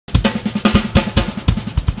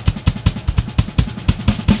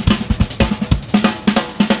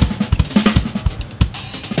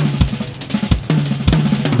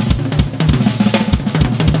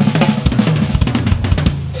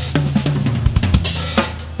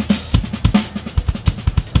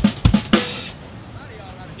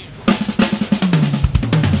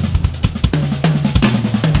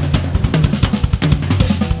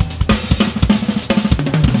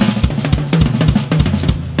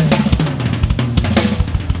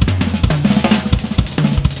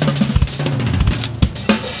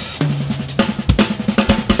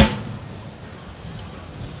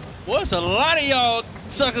Everybody, y'all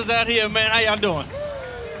suckers out here, man, how y'all doing?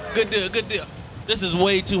 Good deal, good deal. This is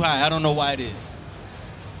way too high. I don't know why it is.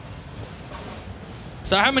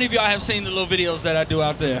 So how many of y'all have seen the little videos that I do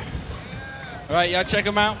out there? All right, y'all check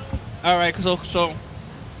them out? All right, so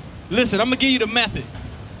listen, I'm going to give you the method.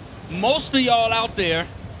 Most of y'all out there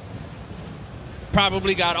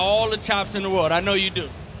probably got all the chops in the world. I know you do.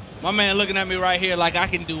 My man looking at me right here like I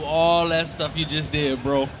can do all that stuff you just did,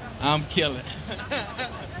 bro. I'm killing.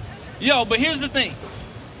 Yo, but here's the thing.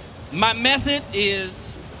 My method is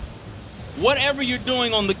whatever you're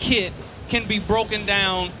doing on the kit can be broken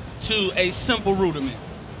down to a simple rudiment.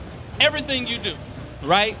 Everything you do,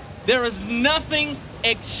 right? There is nothing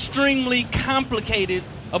extremely complicated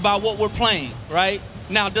about what we're playing, right?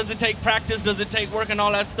 Now, does it take practice? Does it take work and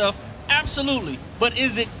all that stuff? Absolutely. But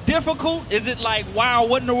is it difficult? Is it like, wow,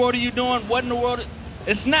 what in the world are you doing? What in the world?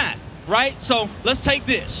 It's not, right? So let's take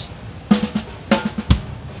this,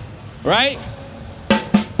 right?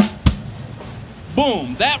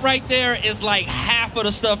 Boom. That right there is like half of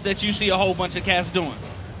the stuff that you see a whole bunch of cats doing.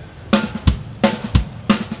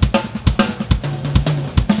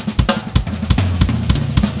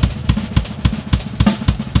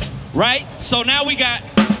 Right? So now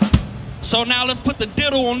let's put the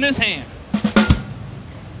diddle on this hand.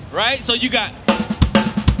 Right? So you got.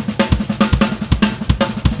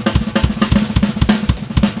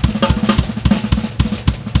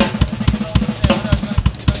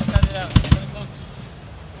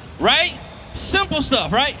 Right? Simple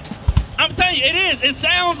stuff, right? I'm telling you, it is. It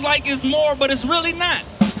sounds like it's more, but it's really not.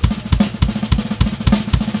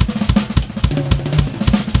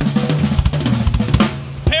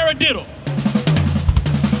 Paradiddle.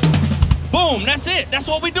 Boom, that's it. That's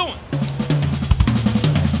what we're doing.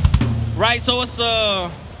 Right, so it's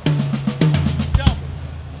jump.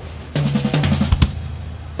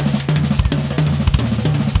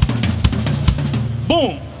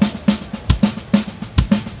 Boom.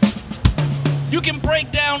 You can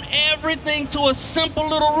break down everything to a simple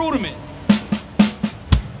little rudiment.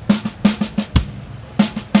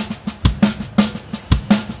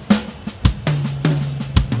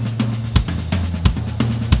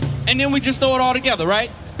 And then we just throw it all together, right?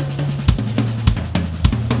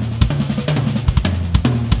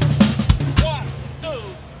 One, two,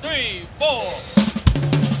 three, four.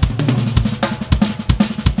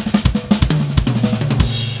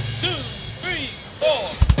 Two, three, four.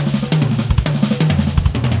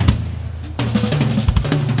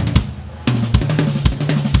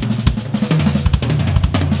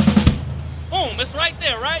 Boom, it's right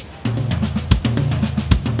there, right?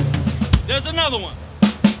 There's another one.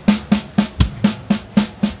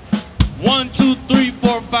 1, 2, 3,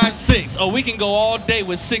 4, 5, 6. Oh, we can go all day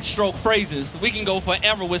with 6-stroke phrases. We can go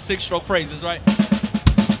forever with 6-stroke phrases, right?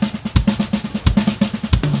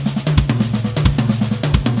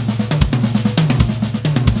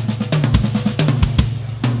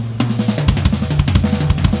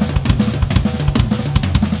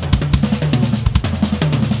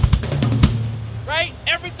 Right?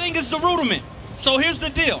 Everything is the rudiment. So here's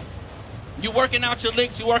the deal. You're working out your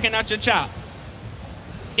licks, you're working out your chop.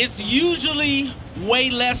 It's usually way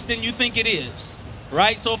less than you think it is,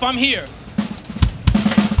 right? So if I'm here,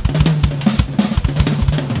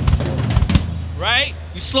 right?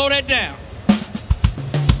 You slow that down.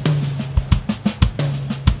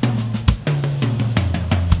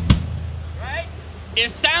 Right? It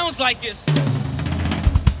sounds like it's...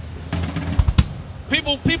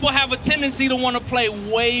 People have a tendency to want to play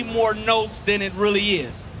way more notes than it really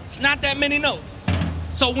is. It's not that many notes.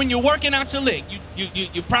 So when you're working out your lick,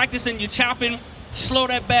 you're practicing, you're chopping, slow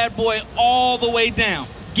that bad boy all the way down.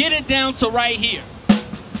 Get it down to right here.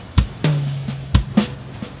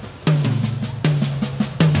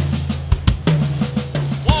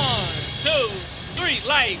 One, two, three.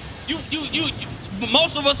 Like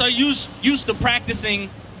most of us are used to practicing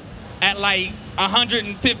at like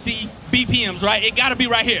 150 BPMs, right? It got to be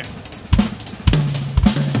right here.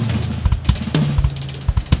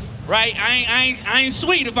 Right? I ain't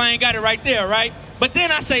sweet if I ain't got it right there, right? But then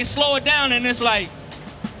I say slow it down and it's like,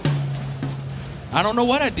 I don't know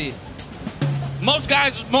what I did. Most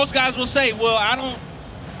guys will say, well, I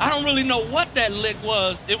don't really know what that lick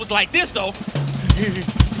was. It was like this though.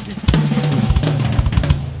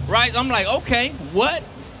 Right? I'm like, okay, what?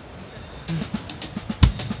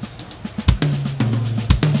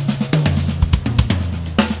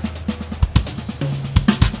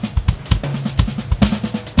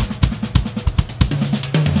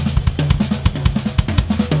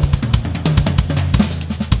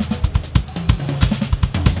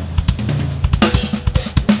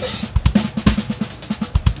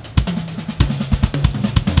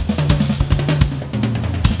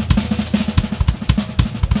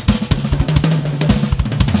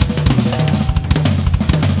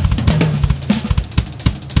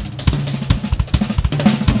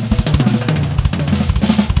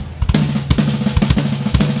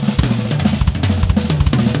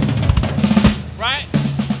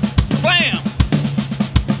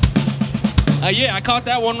 Yeah, I caught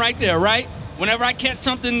that one right there, right? Whenever I catch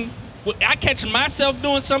something, I catch myself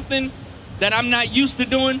doing something that I'm not used to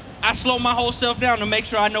doing, I slow my whole self down to make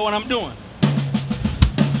sure I know what I'm doing.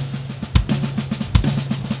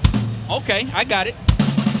 Okay, I got it.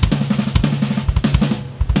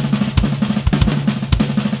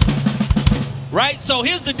 Right? So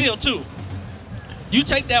here's the deal, too. You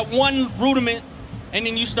take that one rudiment, and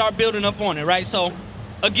then you start building up on it, right? So,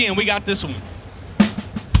 again, we got this one.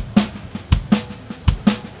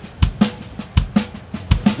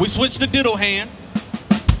 We switch the diddle hand.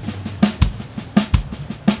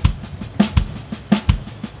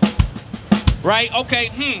 Right?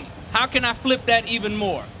 Okay, how can I flip that even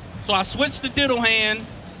more? So I switch the diddle hand.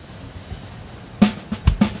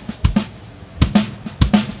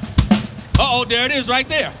 Uh-oh, there it is right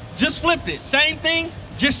there. Just flipped it. Same thing,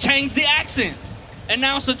 just changed the accents. And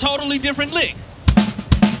now it's a totally different lick.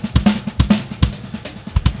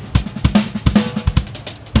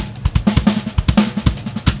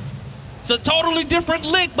 It's a totally different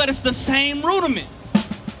lick, but it's the same rudiment.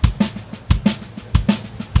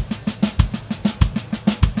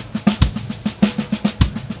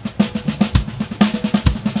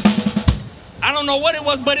 I don't know what it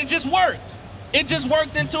was, but it just worked. It just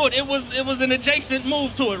worked into it. It was an adjacent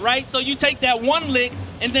move to it, right? So you take that one lick,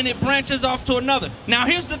 and then it branches off to another. Now,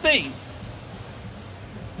 here's the thing.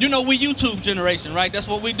 You know, we YouTube generation, right? That's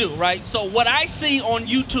what we do, right? So what I see on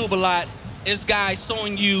YouTube a lot is guys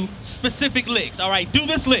showing you specific licks. All right, do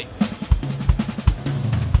this lick.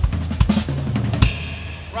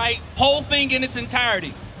 Right? Whole thing in its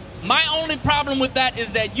entirety. My only problem with that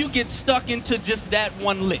is that you get stuck into just that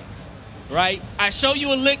one lick. Right? I show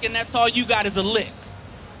you a lick and that's all you got is a lick.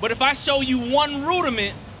 But if I show you one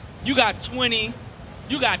rudiment, you got 20,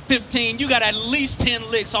 you got 15, you got at least 10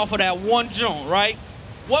 licks off of that one joint, right?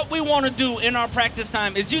 What we want to do in our practice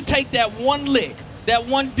time is you take that one lick, that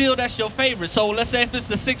one deal that's your favorite. So let's say if it's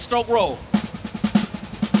the 6-stroke roll.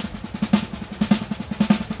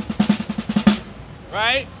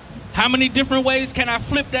 Right? How many different ways can I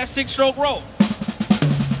flip that 6-stroke roll?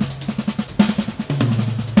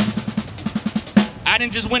 I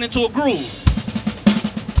didn't just went into a groove.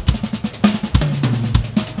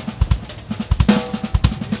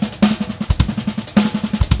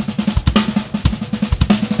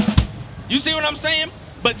 You see what I'm saying?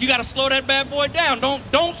 But you gotta slow that bad boy down.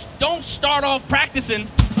 Don't start off practicing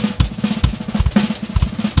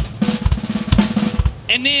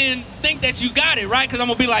and then think that you got it, right? Because I'm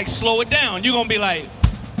gonna be like, slow it down. You're gonna be like,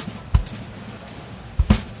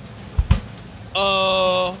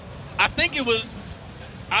 I think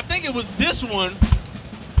it was this one,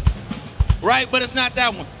 right? But it's not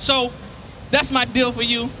that one. So that's my deal for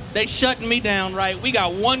you. They shutting me down, right? We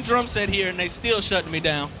got one drum set here and they still shutting me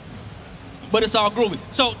down. But it's all groovy.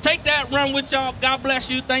 So take that, run with y'all. God bless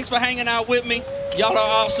you. Thanks for hanging out with me. Y'all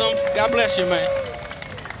are awesome. God bless you, man.